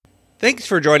Thanks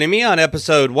for joining me on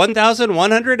episode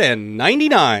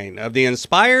 1199 of the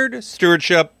Inspired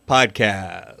Stewardship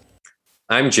Podcast.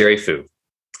 I'm Jerry Fu.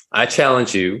 I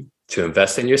challenge you to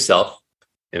invest in yourself,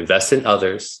 invest in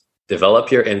others, develop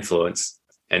your influence,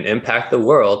 and impact the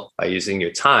world by using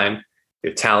your time,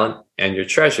 your talent, and your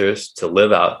treasures to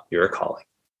live out your calling.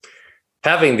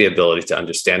 Having the ability to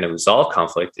understand and resolve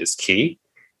conflict is key,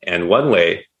 and one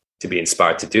way to be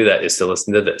inspired to do that is to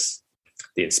listen to this,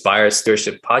 the Inspired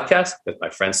Stewardship Podcast with my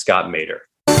friend Scott Mader.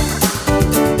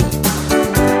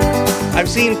 I've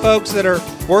seen folks that are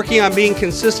working on being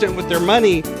consistent with their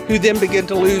money who then begin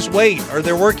to lose weight, or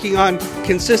they're working on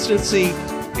consistency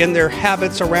in their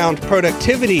habits around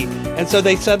productivity, and so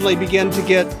they suddenly begin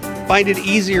to find it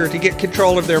easier to get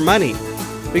control of their money,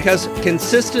 because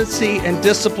consistency and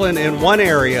discipline in one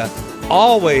area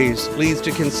always leads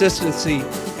to consistency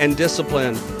and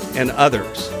discipline in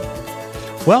others.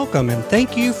 Welcome and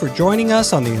thank you for joining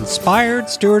us on the Inspired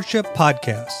Stewardship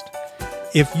Podcast.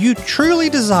 If you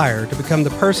truly desire to become the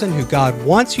person who God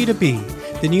wants you to be,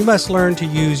 then you must learn to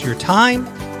use your time,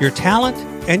 your talent,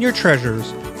 and your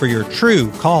treasures for your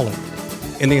true calling.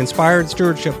 In the Inspired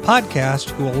Stewardship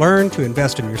Podcast, you will learn to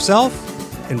invest in yourself,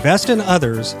 invest in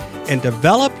others, and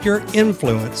develop your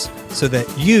influence so that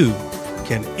you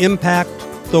can impact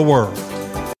the world.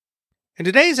 In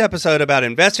today's episode about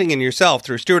investing in yourself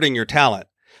through stewarding your talent,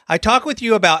 I talk with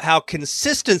you about how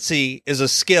consistency is a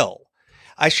skill.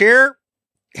 I share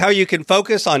how you can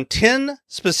focus on 10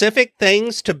 specific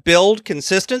things to build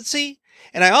consistency,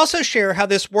 and I also share how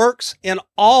this works in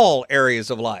all areas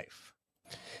of life.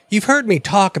 You've heard me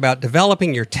talk about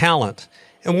developing your talent,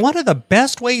 and one of the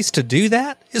best ways to do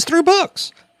that is through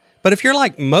books. But if you're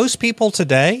like most people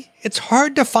today, it's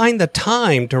hard to find the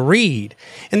time to read,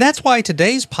 and that's why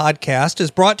today's podcast is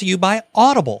brought to you by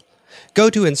Audible. Go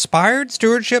to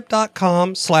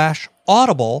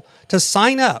inspiredstewardship.com/audible to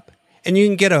sign up, and you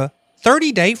can get a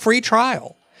 30-day free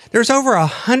trial. There's over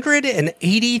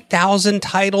 180,000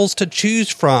 titles to choose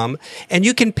from, and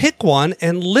you can pick one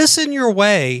and listen your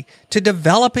way to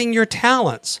developing your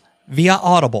talents via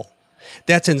Audible.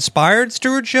 That's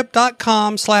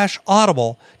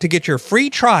inspiredstewardship.com/audible to get your free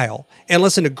trial and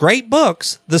listen to great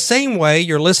books the same way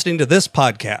you're listening to this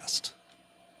podcast.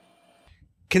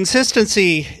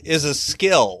 Consistency is a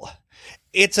skill.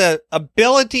 It's an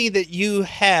ability that you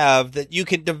have that you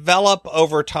can develop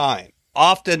over time.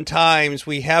 Oftentimes,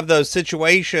 we have those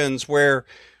situations where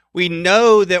we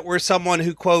know that we're someone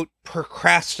who, quote,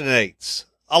 procrastinates.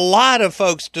 A lot of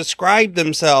folks describe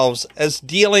themselves as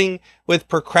dealing with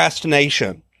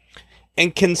procrastination.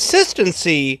 And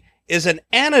consistency is an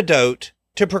antidote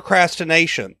to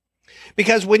procrastination.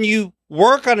 Because when you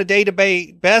work on a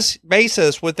day-to-day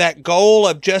basis with that goal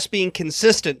of just being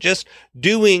consistent, just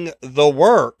doing the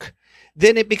work,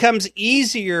 then it becomes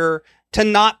easier to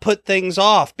not put things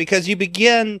off because you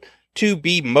begin to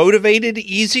be motivated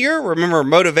easier. Remember,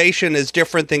 motivation is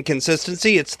different than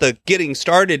consistency. It's the getting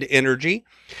started energy.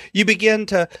 You begin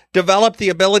to develop the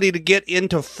ability to get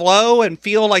into flow and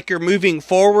feel like you're moving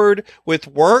forward with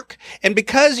work. And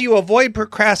because you avoid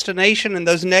procrastination and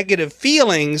those negative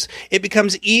feelings, it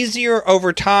becomes easier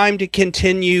over time to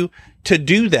continue to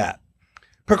do that.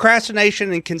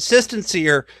 Procrastination and consistency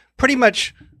are pretty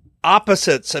much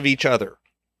opposites of each other.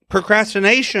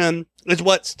 Procrastination is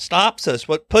what stops us,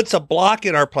 what puts a block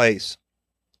in our place.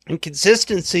 And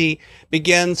consistency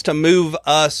begins to move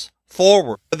us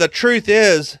forward. The truth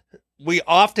is, we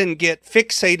often get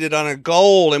fixated on a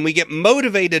goal and we get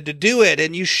motivated to do it.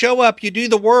 And you show up, you do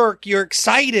the work, you're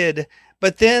excited,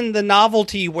 but then the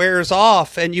novelty wears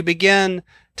off and you begin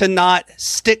to not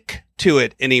stick to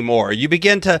it anymore. You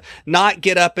begin to not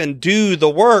get up and do the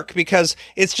work because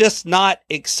it's just not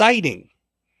exciting.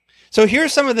 So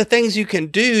here's some of the things you can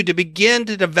do to begin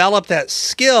to develop that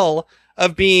skill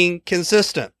of being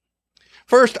consistent.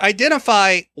 First,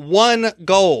 identify one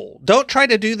goal. Don't try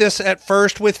to do this at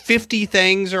first with 50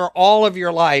 things or all of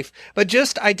your life, but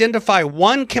just identify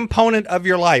one component of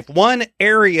your life, one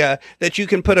area that you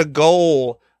can put a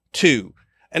goal to.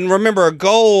 And remember, a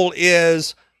goal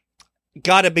is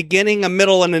got a beginning, a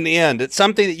middle, and an end. It's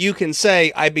something that you can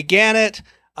say, I began it,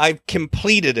 I've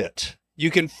completed it.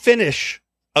 You can finish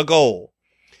a goal.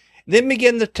 Then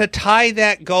begin to tie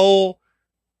that goal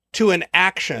to an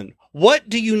action. What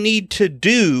do you need to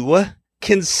do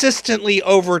consistently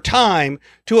over time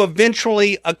to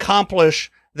eventually accomplish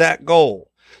that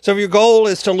goal? So if your goal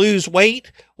is to lose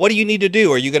weight, what do you need to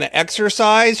do? Are you going to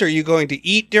exercise? Are you going to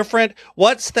eat different?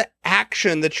 What's the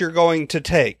action that you're going to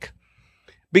take?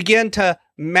 Begin to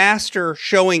master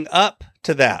showing up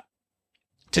to that.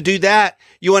 To do that,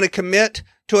 you want to commit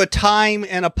to a time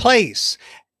and a place.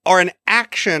 or an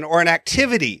action or an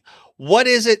activity. What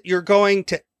is it you're going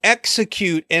to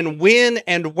execute, and when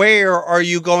and where are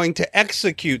you going to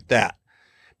execute that?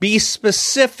 Be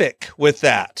specific with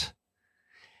that.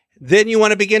 Then you want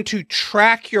to begin to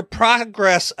track your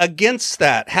progress against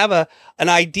that. Have an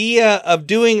idea of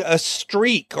doing a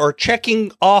streak or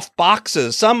checking off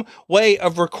boxes, some way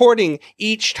of recording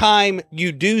each time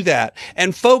you do that,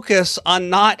 and focus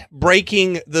on not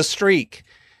breaking the streak.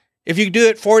 If you do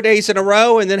it 4 days in a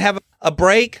row and then have a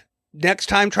break, next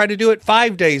time try to do it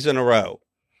 5 days in a row,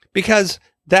 because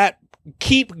that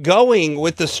keep going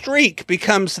with the streak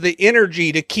becomes the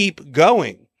energy to keep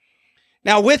going.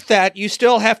 Now, with that, you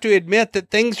still have to admit that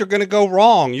things are going to go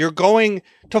wrong. You're going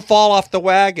to fall off the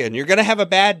wagon. You're going to have a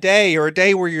bad day or a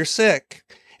day where you're sick.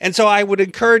 And so I would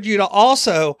encourage you to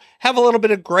also have a little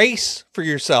bit of grace for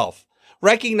yourself.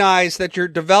 Recognize that you're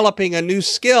developing a new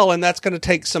skill, and that's going to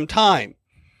take some time.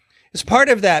 As part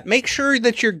of that, make sure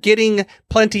that you're getting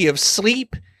plenty of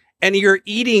sleep and you're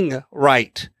eating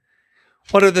right.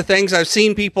 One of the things I've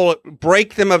seen people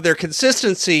break them of their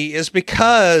consistency is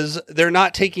because they're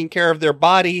not taking care of their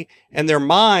body and their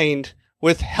mind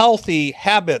with healthy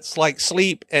habits like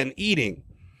sleep and eating.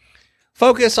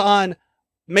 Focus on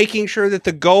making sure that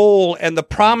the goal and the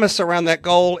promise around that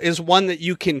goal is one that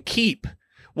you can keep,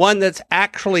 one that's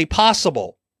actually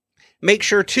possible. Make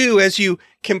sure, too, as you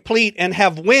complete and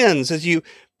have wins, as you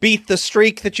beat the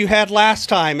streak that you had last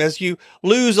time, as you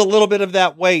lose a little bit of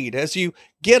that weight, as you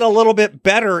get a little bit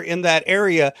better in that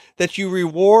area, that you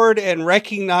reward and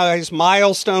recognize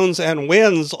milestones and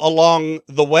wins along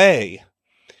the way.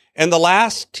 And the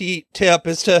last tip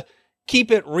is to keep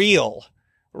it real.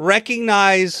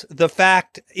 Recognize the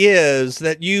fact is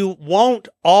that you won't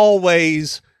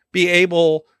always be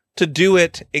able to do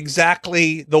it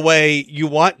exactly the way you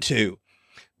want to.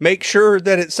 Make sure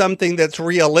that it's something that's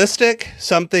realistic,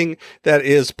 something that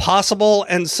is possible,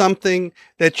 and something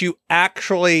that you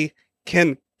actually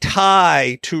can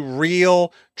tie to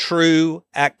real, true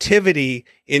activity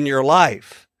in your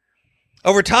life.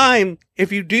 Over time,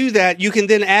 if you do that, you can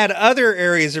then add other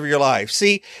areas of your life.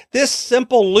 See, this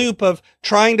simple loop of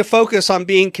trying to focus on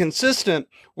being consistent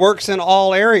works in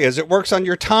all areas. It works on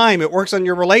your time. It works on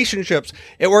your relationships.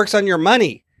 It works on your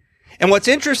money. And what's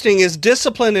interesting is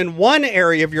discipline in one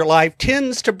area of your life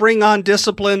tends to bring on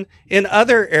discipline in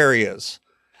other areas.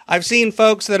 I've seen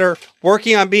folks that are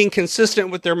working on being consistent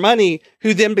with their money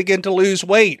who then begin to lose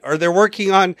weight, or they're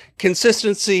working on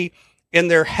consistency in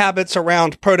their habits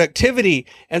around productivity.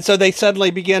 And so they suddenly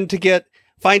begin to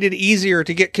find it easier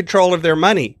to get control of their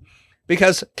money,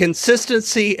 because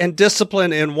consistency and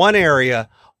discipline in one area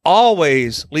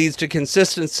always leads to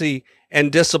consistency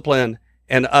and discipline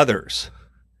in others.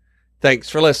 Thanks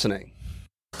for listening.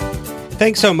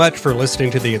 Thanks so much for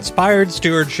listening to the Inspired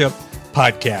Stewardship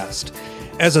Podcast.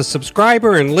 As a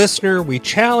subscriber and listener, we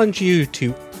challenge you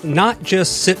to not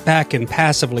just sit back and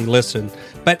passively listen,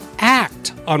 but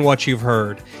act on what you've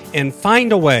heard and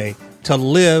find a way to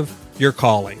live your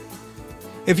calling.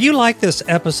 If you like this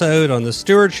episode on the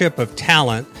stewardship of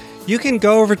talent, you can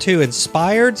go over to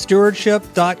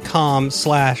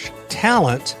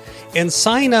inspiredstewardship.com/talent and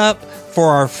sign up for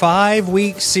our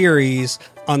 5-week series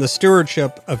on the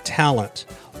stewardship of talent.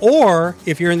 Or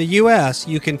if you're in the U.S.,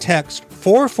 you can text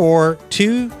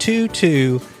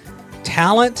 44222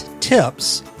 talent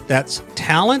tips. That's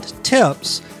talent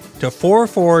tips to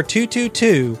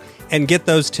 44222 and get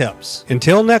those tips.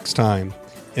 Until next time,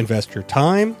 invest your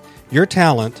time, your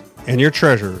talent, and your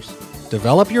treasures.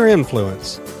 Develop your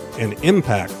influence and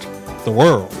impact the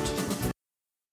world.